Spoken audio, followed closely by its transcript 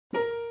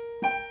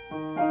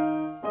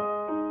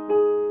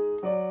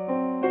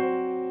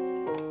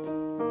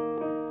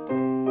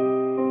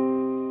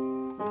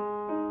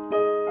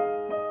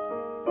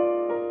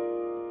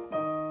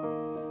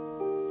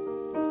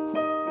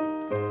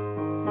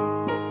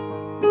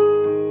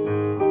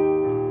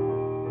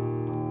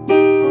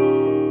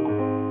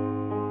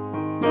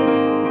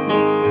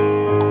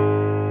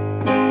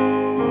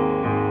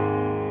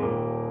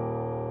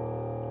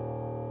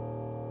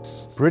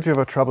Bridge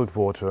over Troubled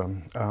Water,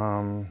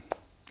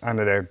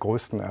 einer der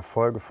größten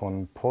Erfolge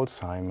von Paul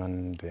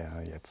Simon,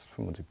 der jetzt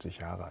 75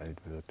 Jahre alt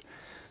wird.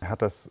 Er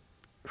hat das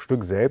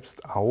Stück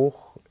selbst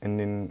auch in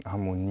den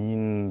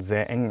Harmonien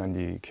sehr eng an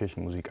die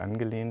Kirchenmusik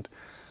angelehnt.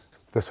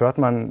 Das hört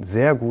man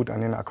sehr gut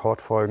an den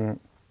Akkordfolgen,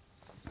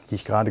 die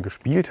ich gerade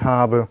gespielt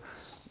habe.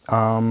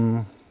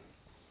 Am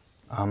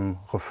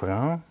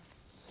Refrain.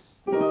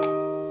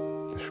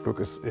 Das Stück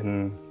ist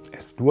in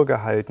S-Dur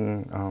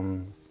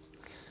gehalten,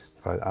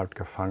 weil Art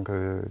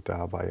Garfunkel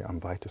dabei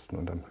am weitesten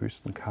und am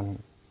höchsten kann.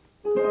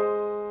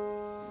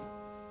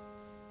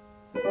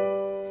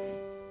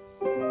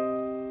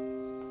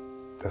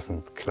 Das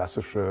sind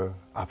klassische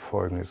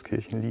Abfolgen des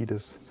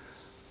Kirchenliedes.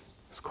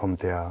 Es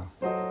kommt der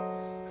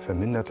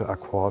verminderte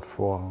Akkord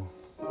vor.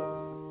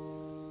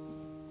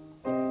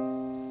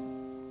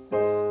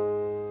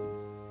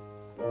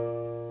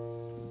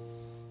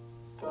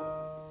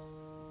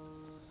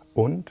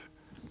 Und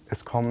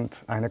es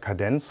kommt eine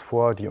Kadenz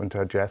vor, die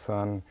unter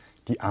Jazzern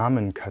die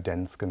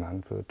Amen-Kadenz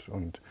genannt wird.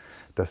 Und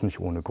das nicht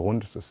ohne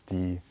Grund. Es ist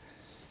die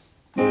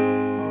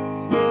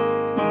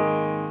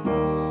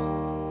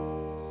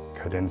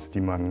Kadenz,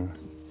 die man,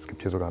 es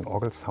gibt hier sogar einen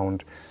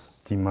Orgelsound,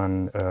 die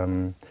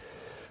man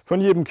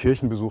von jedem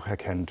Kirchenbesuch her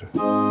kennt.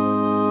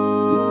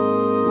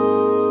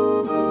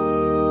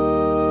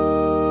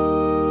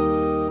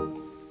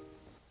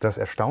 Das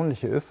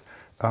Erstaunliche ist,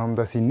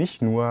 dass sie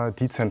nicht nur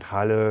der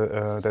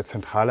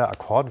zentrale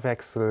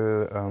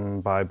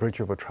Akkordwechsel bei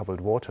Bridge over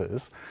Troubled Water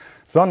ist,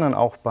 sondern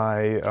auch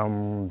bei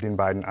den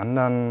beiden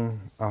anderen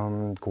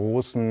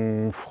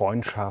großen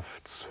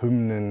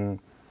Freundschaftshymnen,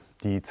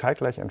 die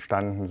zeitgleich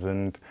entstanden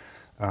sind,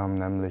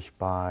 nämlich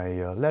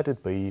bei Let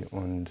It Be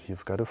und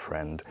You've Got a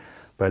Friend.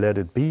 Bei Let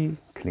It Be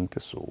klingt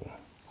es so.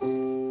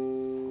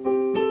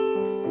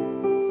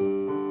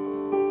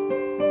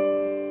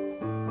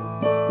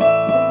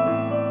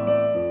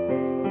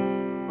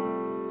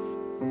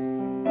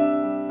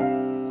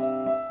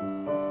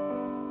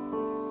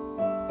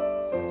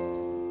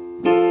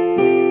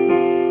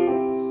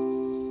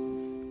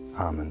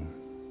 Amen.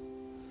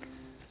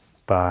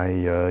 Bei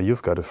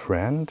You've Got a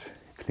Friend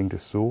klingt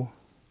es so.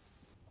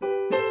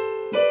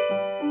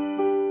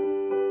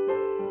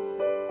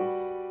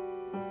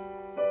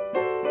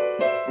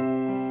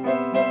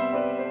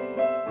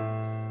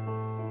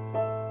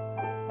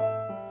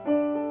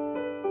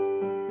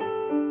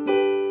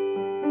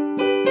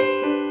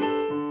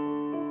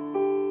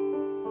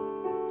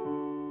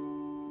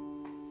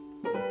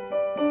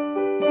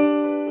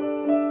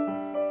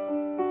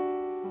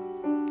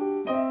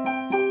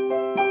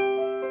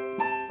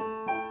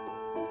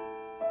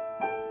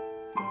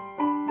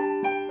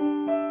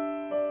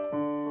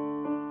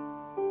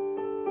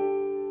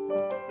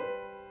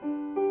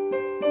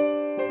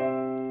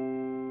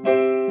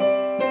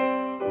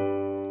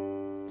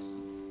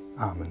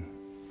 Amen.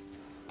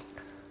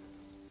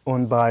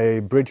 Und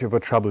bei Bridge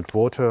over Troubled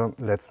Water,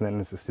 letzten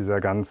Endes ist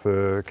dieser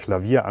ganze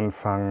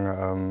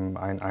Klavieranfang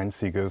ein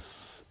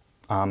einziges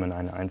Amen,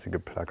 eine einzige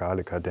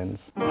plagale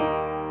Kadenz.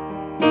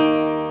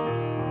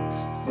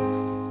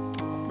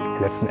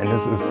 Letzten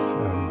Endes ist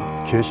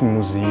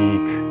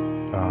Kirchenmusik,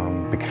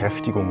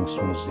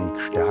 Bekräftigungsmusik,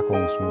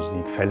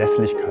 Stärkungsmusik,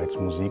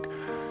 Verlässlichkeitsmusik.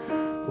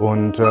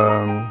 Und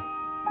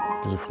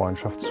diese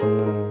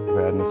Freundschaftshymnen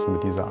werden es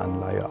mit dieser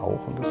Anleihe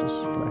auch. Und das ist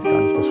vielleicht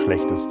gar nicht das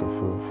Schlechteste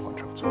für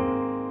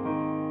Freundschaftshymnen.